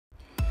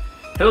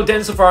Hello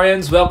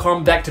Densifarians,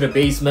 welcome back to the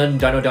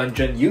basement Dino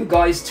Dungeon. You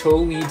guys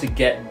told me to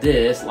get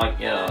this,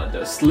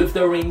 the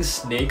slithering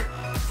snake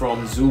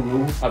from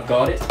Zuru. I've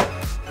got it.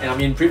 And I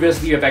mean,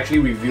 previously I've actually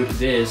reviewed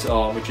this,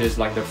 which is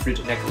like the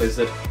Frilled neck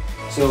lizard.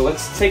 So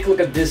let's take a look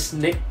at this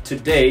snake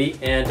today,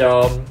 and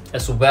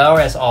as well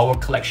as our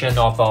collection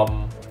of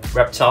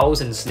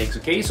reptiles and snakes.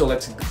 Okay, so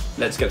let's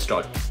get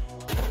started.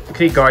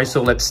 Okay guys,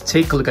 so let's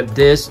take a look at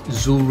this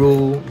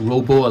Zuru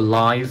Robo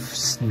Alive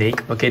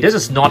snake. Okay, this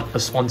is not a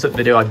sponsored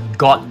video. I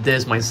got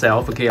this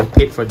myself. Okay, I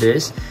paid for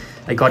this.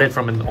 I got it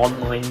from an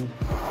online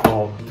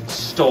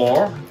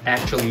store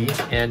actually.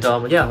 And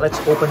yeah, let's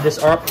open this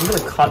up. I'm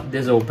gonna cut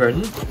this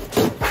open.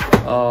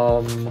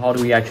 How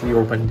do we actually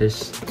open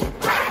this?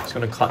 Just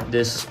gonna cut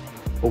this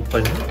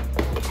open.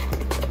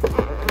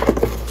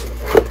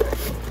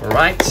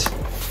 Alright.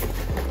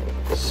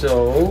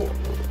 So,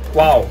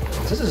 wow,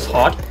 this is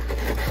hot.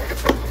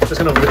 Just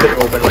gonna rip it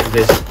open like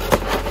this.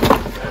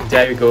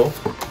 There you go.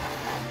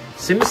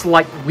 Seems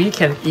like we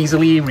can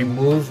easily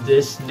remove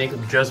this snake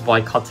just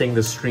by cutting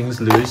the strings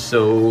loose,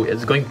 so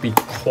it's going to be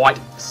quite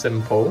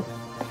simple.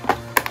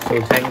 So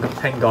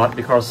thank God,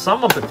 because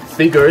some of the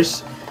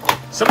figurines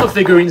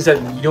that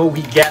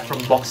we get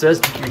from boxes,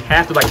 we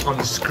have to like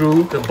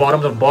unscrew the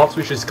bottom of the box,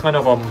 which is kind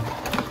of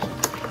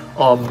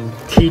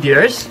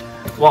tedious.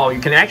 Wow, you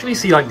can actually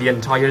see like the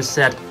entire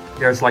set.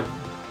 There's like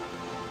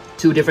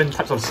 2 different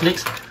types of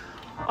snakes.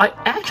 I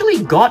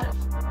actually got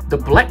the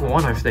black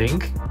one, I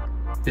think.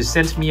 They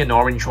sent me an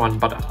orange one,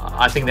 but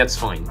I think that's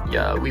fine.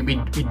 Yeah, we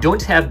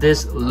don't have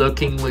this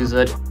lurking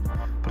lizard,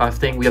 but I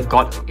think we have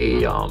got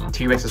a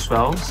T-Rex as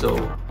well. So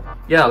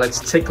yeah, let's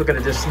take a look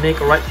at this snake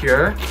right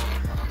here.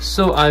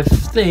 So I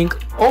think,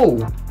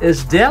 oh,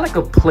 is there like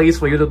a place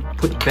for you to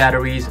put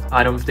batteries?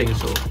 I don't think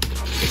so.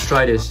 Let's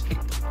try this.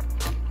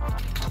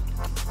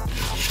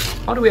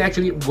 How do we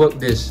actually work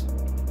this?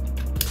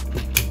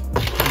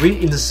 We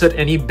insert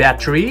any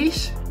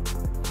batteries?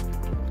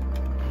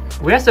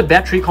 Where's the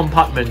battery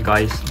compartment,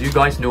 guys? Do you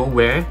guys know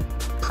where?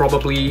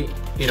 Probably,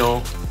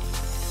 I'm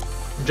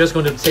just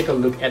going to take a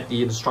look at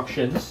the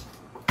instructions.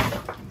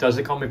 Does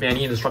it come with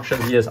any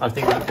instructions? Yes, I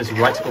think it's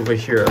right over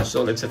here.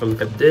 So let's have a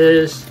look at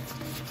this.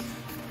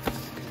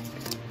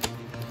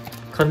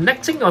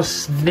 Connecting a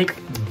snake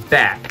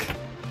back.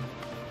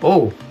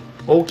 Oh,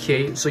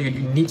 okay. So you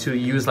need to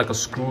use like a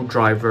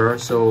screwdriver.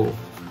 So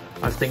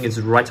I think it's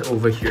right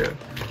over here.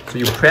 So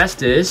you press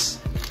this,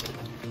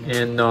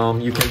 and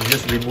you can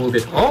just remove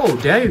it. Oh,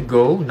 there you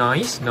go.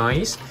 Nice.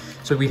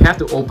 So we have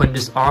to open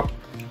this up.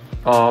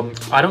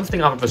 I don't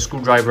think I have a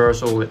screwdriver,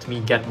 so let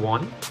me get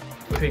one.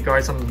 Okay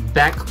guys, I'm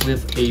back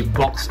with a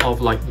box of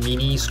like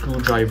mini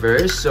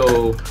screwdrivers.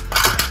 So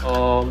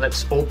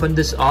let's open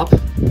this up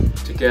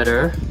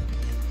together.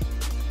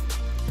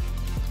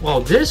 Wow,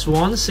 this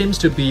one seems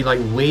to be like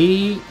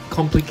way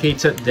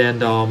complicated than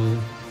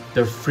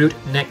the Frilled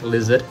neck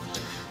lizard.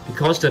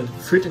 Because the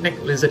Frilled neck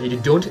lizard, you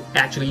don't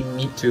actually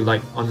need to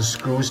like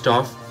unscrew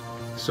stuff.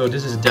 So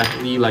this is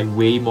definitely like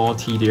way more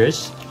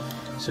tedious.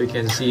 So you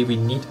can see we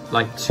need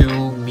like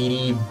 2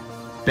 mini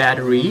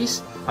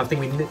batteries. I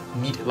think we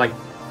need like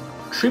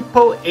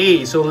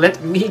AAA. So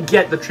let me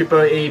get the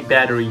AAA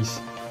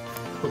batteries.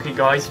 Okay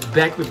guys,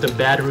 back with the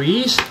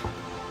batteries.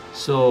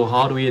 So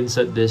how do we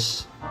insert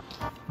this?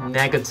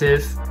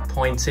 Negative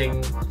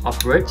pointing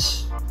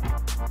upwards.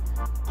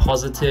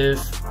 Positive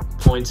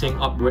pointing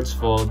upwards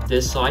for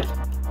this side.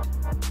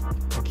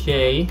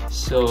 Okay,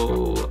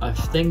 so I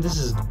think this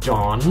is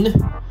done.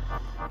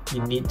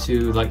 You need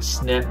to like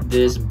snap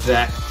this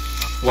back.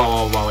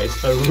 Wow,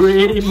 it's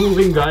already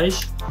moving,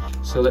 guys.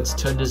 So let's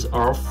turn this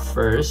off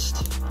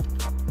first.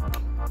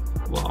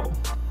 Wow,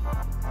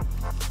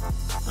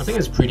 I think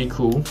it's pretty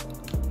cool,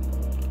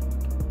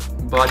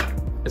 but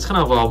it's kind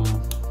of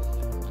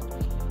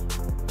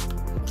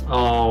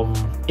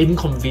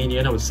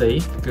inconvenient, I would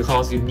say,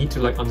 because you need to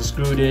like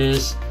unscrew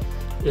this.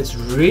 It's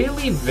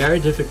really very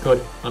difficult.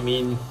 I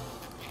mean,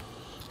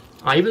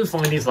 I even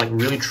find this like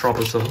really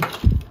troublesome.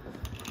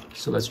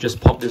 So let's just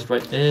pop this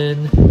right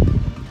in.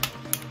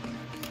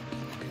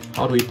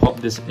 How do we pop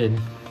this in?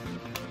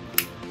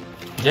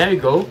 There you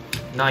go.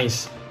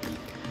 Nice.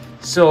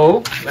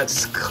 So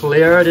let's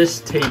clear this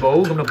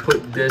table. I'm gonna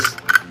put this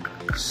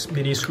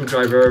mini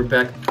screwdriver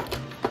back.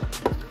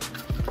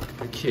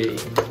 Okay,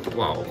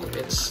 wow,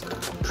 it's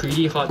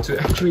pretty hard to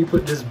actually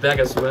put this back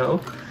as well.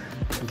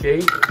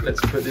 Okay, let's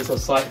put this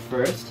aside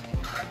first.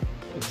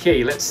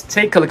 Okay, let's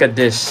take a look at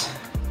this.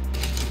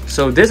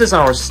 So this is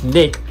our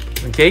snake.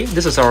 Okay,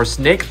 this is our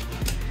snake.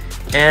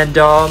 And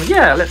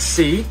yeah, let's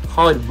see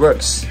how it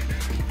works.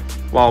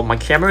 Wow, my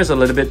camera is a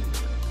little bit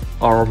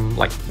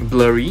like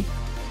blurry.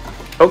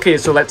 Okay,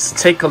 so let's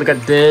take a look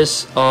at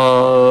this.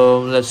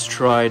 Let's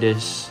try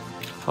this.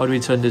 How do we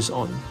turn this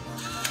on?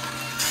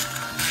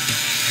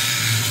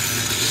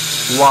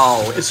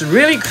 Wow, it's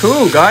really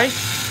cool,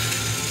 guys.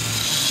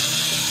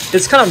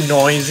 It's kind of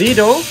noisy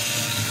though.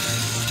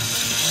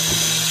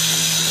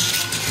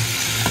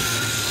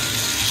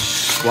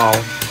 Wow,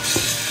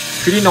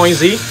 pretty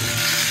noisy.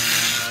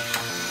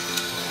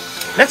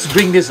 let's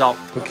bring this out.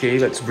 Okay,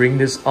 let's bring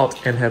this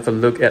out and have a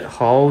look at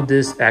how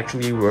this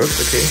actually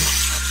works. Okay.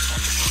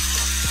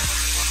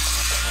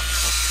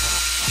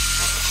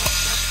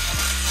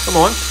 Come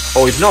on.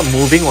 Oh, it's not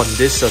moving on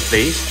this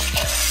surface.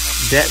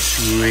 That's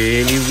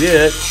really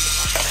weird.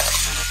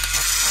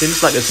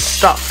 Seems like it's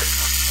stuck.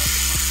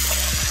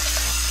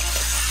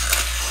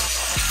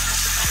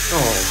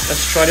 Oh,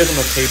 let's try this on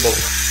the table.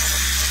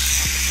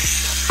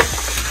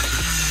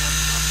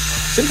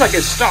 Seems like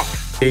it's stuck.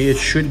 Okay, it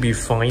should be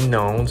fine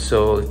now.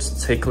 So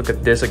let's take a look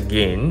at this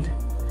again.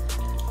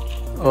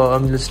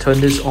 Let's turn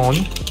this on.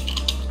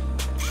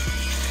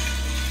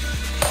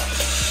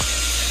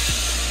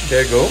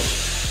 There you go.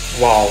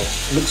 Wow,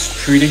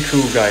 looks pretty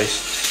cool, guys.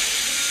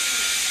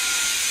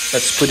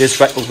 Let's put this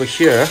right over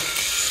here.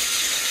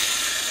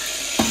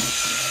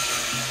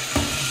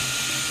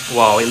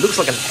 Wow, it looks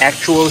like an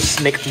actual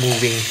snake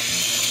moving.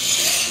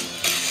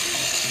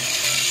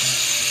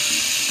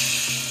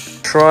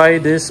 Try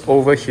this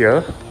over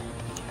here.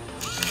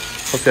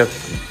 Hope you have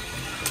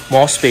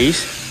more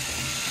space.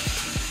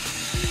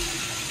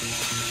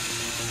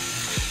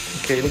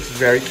 Okay, it looks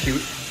very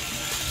cute.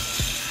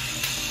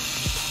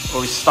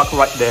 Oh, it's stuck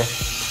right there.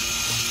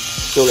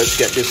 So let's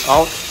get this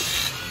out.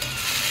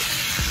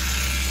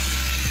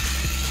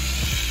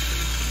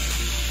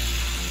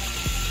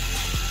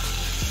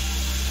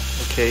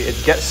 Okay,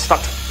 it gets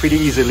stuck pretty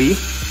easily.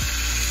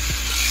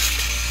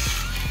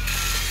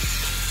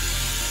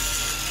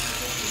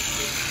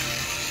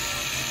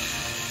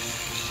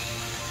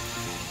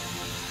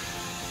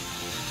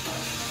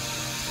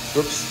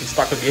 Oops, it's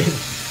stuck again.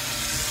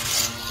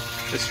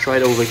 Let's try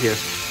it over here. I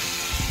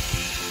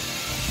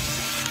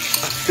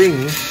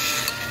think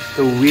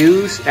the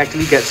wheels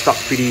actually get stuck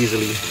pretty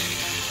easily.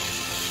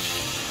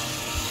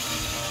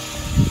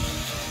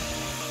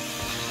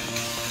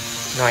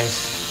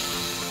 Nice.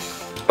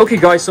 Okay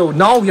guys, so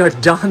now we are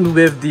done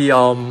with the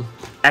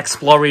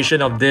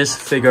exploration of this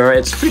figure.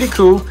 It's pretty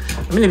cool.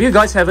 I mean, if you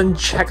guys haven't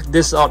checked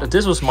this out,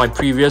 this was my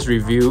previous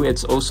review.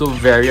 It's also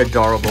very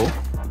adorable.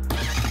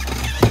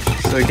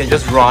 So you can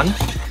just run.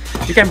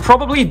 You can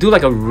probably do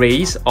like a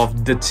race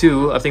of the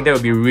two. I think that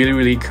would be really,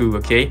 really cool,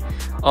 okay?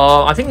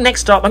 I think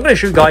next up, I'm going to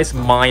show you guys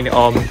my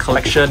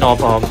collection of...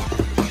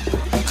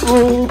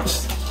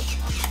 Oops.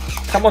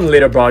 Come on,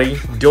 little buddy.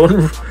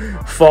 Don't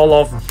fall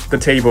off the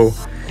table.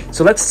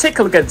 So let's take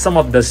a look at some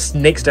of the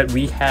snakes that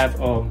we have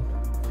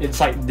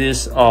inside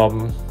this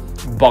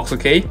box,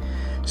 okay?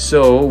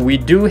 So we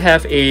do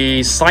have a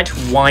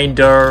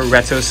Sidewinder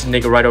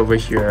rattlesnake right over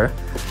here.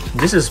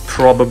 This is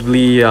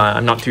probably,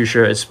 I'm not too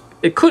sure,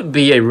 it could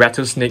be a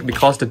rattlesnake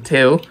because the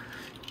tail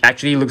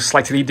actually looks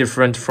slightly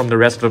different from the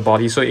rest of the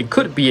body. So it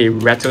could be a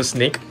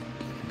rattlesnake.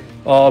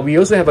 We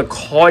also have a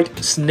coiled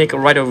snake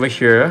right over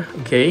here,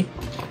 okay?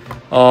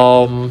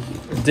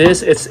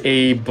 This is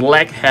a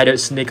black-headed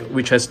snake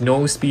which has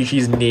no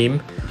species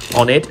name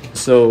on it,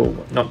 so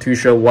not too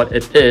sure what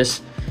it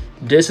is.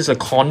 This is a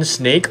corn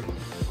snake,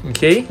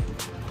 okay?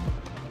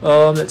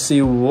 Let's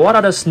see what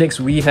other snakes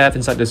we have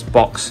inside this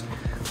box.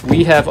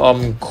 We have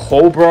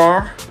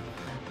Cobra,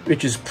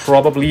 which is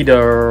probably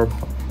the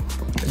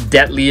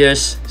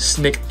deadliest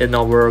snake in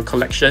our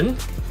collection.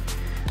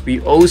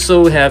 We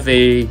also have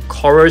a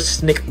coral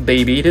snake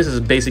baby. This is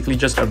basically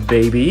just a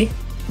baby.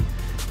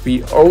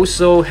 We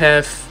also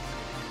have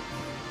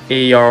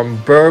a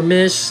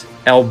Burmese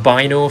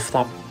albino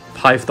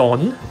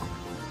python.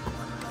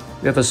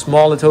 We have a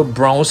small little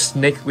brown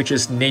snake which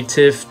is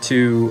native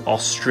to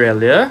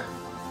Australia.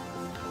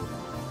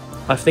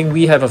 I think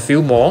we have a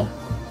few more.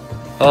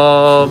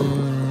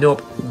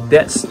 Nope,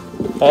 that's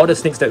all the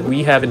snakes that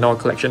we have in our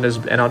collection. There's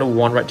another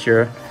one right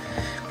here,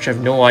 which I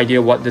have no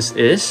idea what this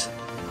is.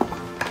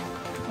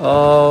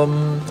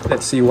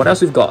 Let's see what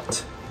else we've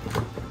got.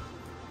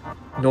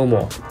 No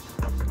more.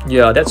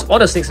 Yeah, that's all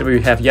the snakes that we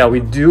have. Yeah,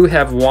 we do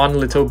have one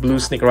little blue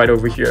snake right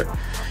over here.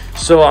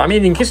 So, I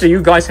mean, in case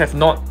you guys have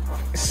not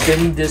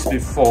seen this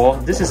before,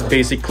 this is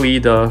basically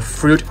the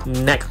frilled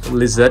neck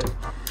lizard.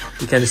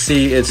 You can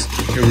see it's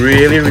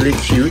really, really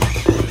cute.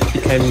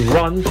 It can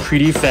run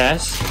pretty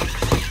fast.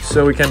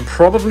 So we can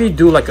probably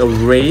do like a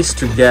race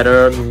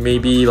together,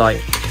 maybe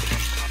like...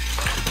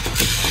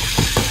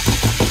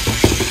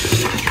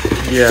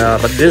 Yeah,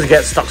 but this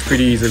gets stuck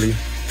pretty easily.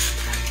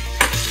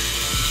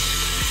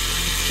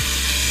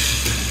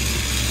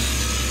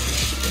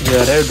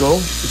 Yeah, there you go.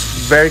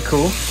 It's very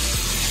cool.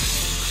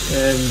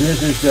 And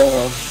this is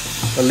the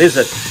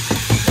lizard.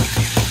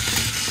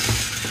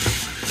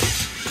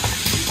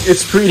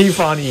 It's pretty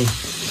funny.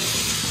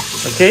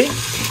 Okay?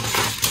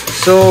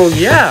 So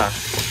yeah.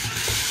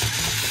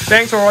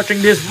 Thanks for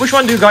watching this. Which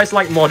one do you guys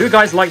like more? Do you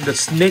guys like the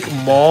snake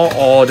more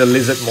or the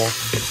lizard more?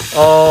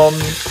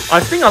 I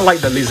think I like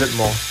the lizard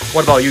more.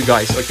 What about you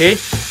guys? Okay?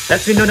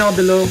 Let me know down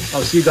below.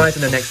 I'll see you guys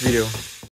in the next video.